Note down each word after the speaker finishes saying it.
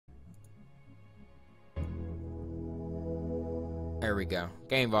There we go.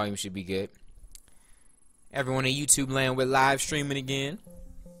 Game volume should be good. Everyone in YouTube land, we're live streaming again.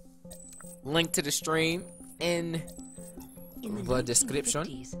 Link to the stream in the description.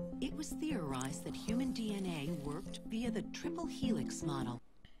 1950s, it was theorized that human DNA worked via the triple helix model.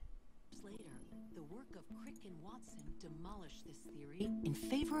 Later, the work of Crick and Watson demolished this theory in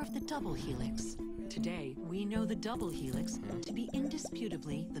favor of the double helix. Today, we know the double helix to be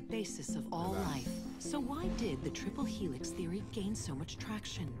indisputably the basis of all life. So why did the triple helix theory gain so much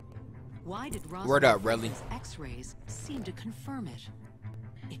traction? Why did Roswell's X-rays seem to confirm it?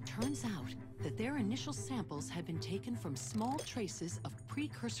 It turns out that their initial samples had been taken from small traces of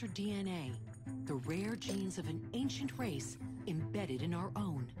precursor DNA, the rare genes of an ancient race embedded in our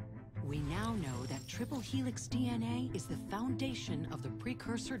own. We now know that triple helix DNA is the foundation of the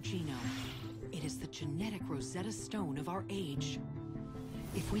precursor genome. It is the genetic Rosetta Stone of our age.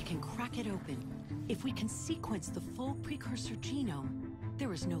 If we can crack it open, if we can sequence the full precursor genome,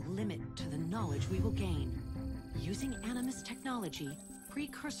 there is no limit to the knowledge we will gain. Using Animus technology,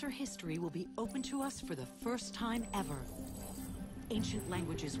 precursor history will be open to us for the first time ever. Ancient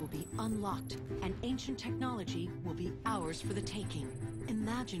languages will be unlocked, and ancient technology will be ours for the taking.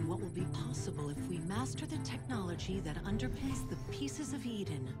 Imagine what will be possible if we master the technology that underpins the pieces of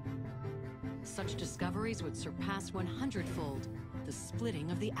Eden. Such discoveries would surpass 100-fold the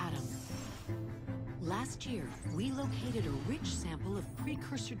splitting of the atom. Last year, we located a rich sample of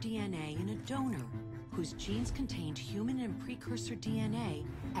precursor DNA in a donor whose genes contained human and precursor DNA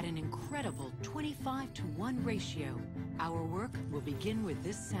at an incredible 25-to-1 ratio. Our work will begin with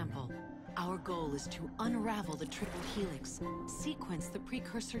this sample. Our goal is to unravel the triple helix, sequence the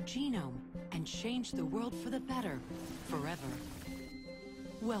precursor genome, and change the world for the better, forever.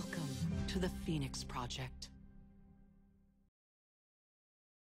 Welcome to the Phoenix Project.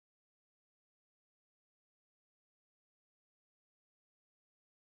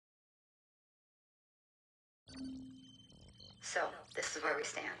 So, this is where we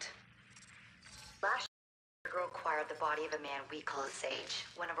stand. Last year, iMAVERIQ acquired the body of a man we call a sage,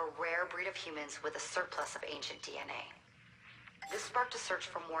 one of a rare breed of humans with a surplus of ancient DNA. This sparked a search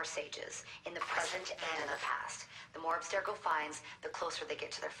for more sages, in the present and in the past. The more Abstergo finds, the closer they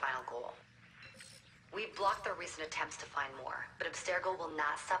get to their final goal. We've blocked their recent attempts to find more, but Abstergo will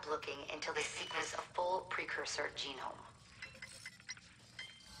not stop looking until they sequence a full precursor genome.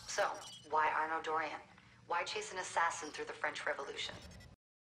 So, why Arnaud Dorian? Why chase an assassin through the French Revolution?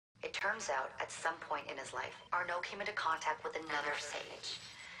 It turns out, at some point in his life, Arnaud came into contact with another sage.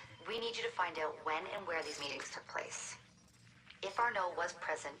 We need you to find out when and where these meetings took place. If Arnaud was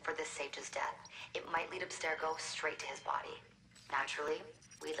present for this sage's death, it might lead Abstergo straight to his body. Naturally,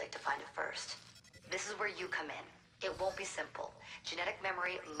 we'd like to find it first. This is where you come in. It won't be simple. Genetic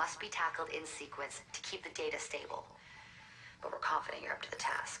memory must be tackled in sequence to keep the data stable. But we're confident you're up to the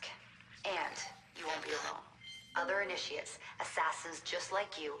task. And you won't be alone. Other initiates, assassins just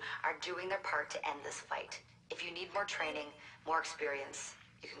like you, are doing their part to end this fight. If you need more training, more experience,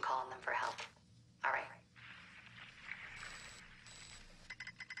 you can call on them for help. All right.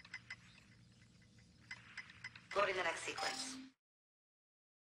 Loading the next sequence.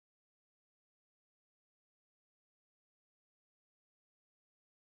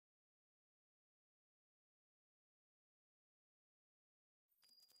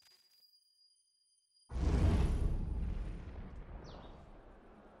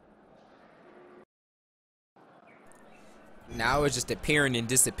 Now it was just appearing and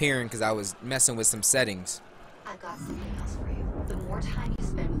disappearing because I was messing with some settings. I've got something else for you. The more time you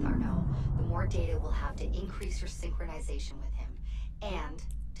spend with Arnaud, the more data we'll have to increase your synchronization with him and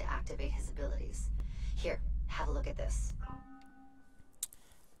to activate his abilities. Here, have a look at this.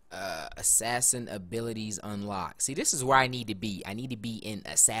 Assassin abilities unlocked. See, this is where I need to be. I need to be in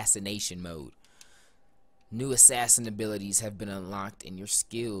assassination mode. New assassin abilities have been unlocked in your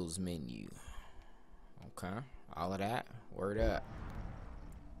skills menu. Okay, all of that. Word up.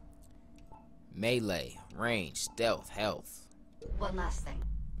 Melee, range, stealth, health. One last thing.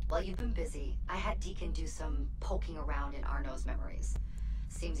 While you've been busy, I had Deacon do some poking around in Arnaud's memories.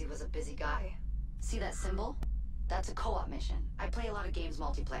 Seems he was a busy guy. See that symbol? That's a co-op mission. I play a lot of games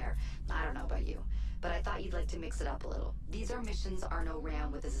multiplayer. I don't know about you, but I thought you'd like to mix it up a little. These are missions Arnaud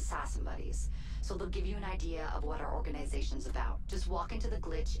ran with his assassin buddies, so they'll give you an idea of what our organization's about. Just walk into the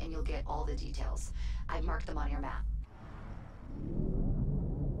glitch and you'll get all the details. I've marked them on your map.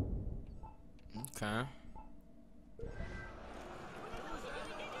 Okay.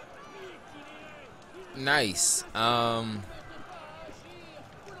 Nice. Oh,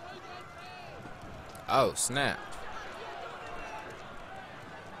 snap.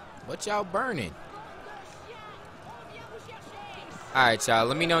 What y'all burning? All right, y'all.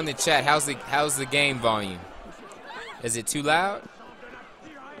 Let me know in the chat. How's the game volume? Is it too loud?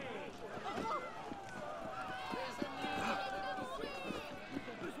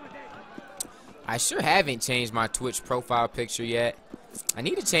 I sure haven't changed my Twitch profile picture yet. I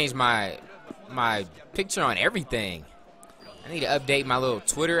need to change my picture on everything. I need to update my little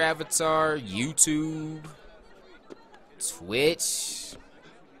Twitter avatar, YouTube, Twitch,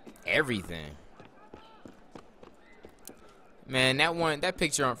 everything. Man, that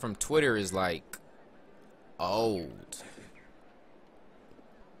picture from Twitter is like old.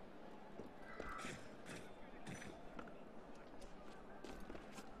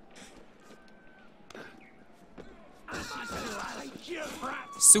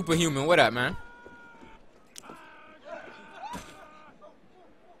 Superhuman, what up, man?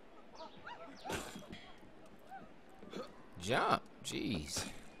 Jump, jeez.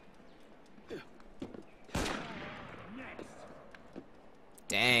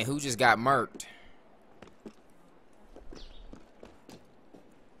 Dang, who just got murked?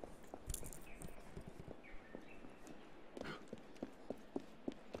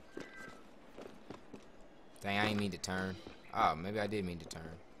 Dang, I ain't mean to turn. Oh, maybe I did mean to turn.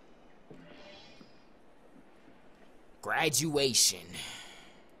 Graduation.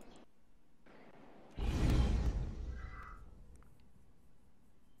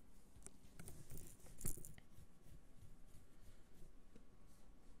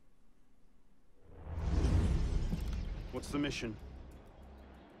 What's the mission?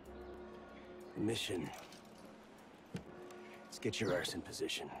 Mission. Let's get your arse in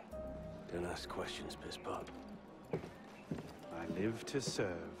position. Don't ask questions, piss pop. I live to serve.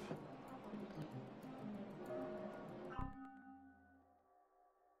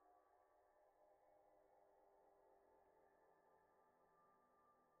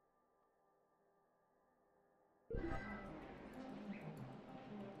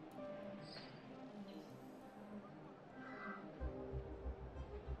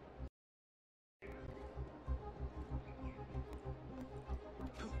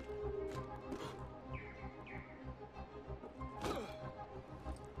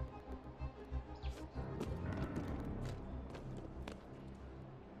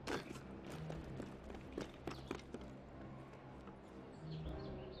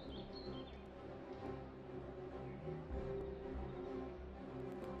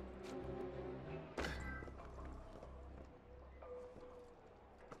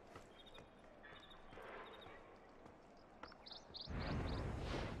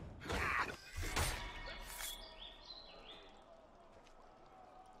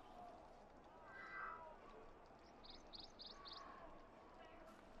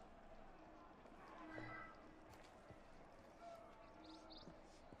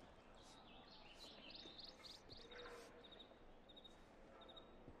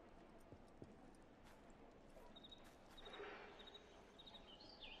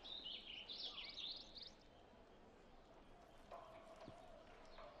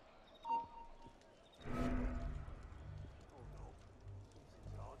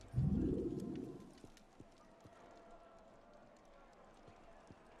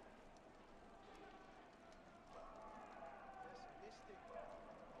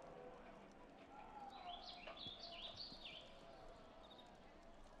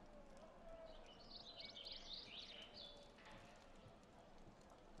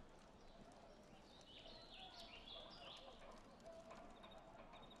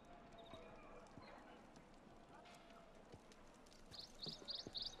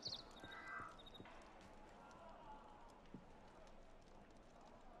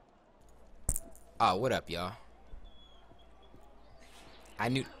 Oh, what up, y'all? I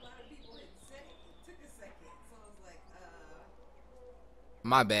knew.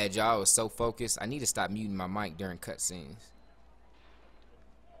 My bad, y'all. I was so focused. I need to stop muting my mic during cutscenes.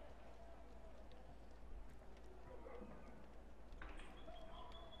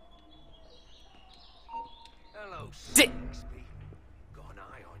 Hello, Sixby. Got an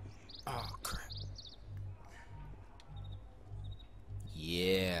eye on you. Oh, crap.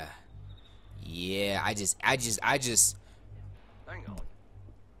 Yeah. Yeah, I just. Hang on.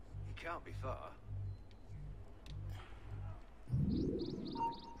 You can't be far.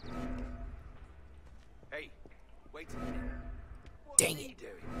 Hey, wait a minute. What Dang are you it.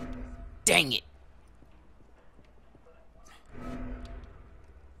 doing? Dang it.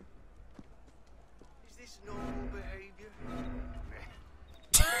 Is this normal behavior?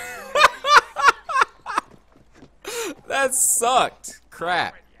 That sucked.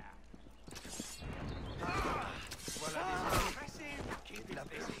 Crap. Well, that is impressive. Keep it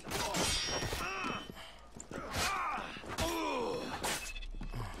busy.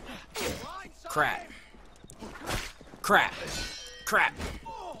 Crap. Crap. Crap.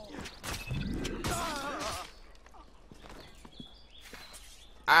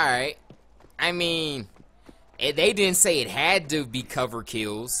 Alright. I mean, they didn't say it had to be cover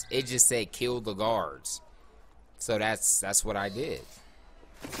kills. It just said kill the guards. So that's what I did.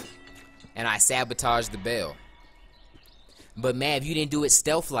 And I sabotaged the bell. But Mav, you didn't do it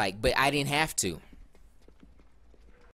stealth-like, but I didn't have to.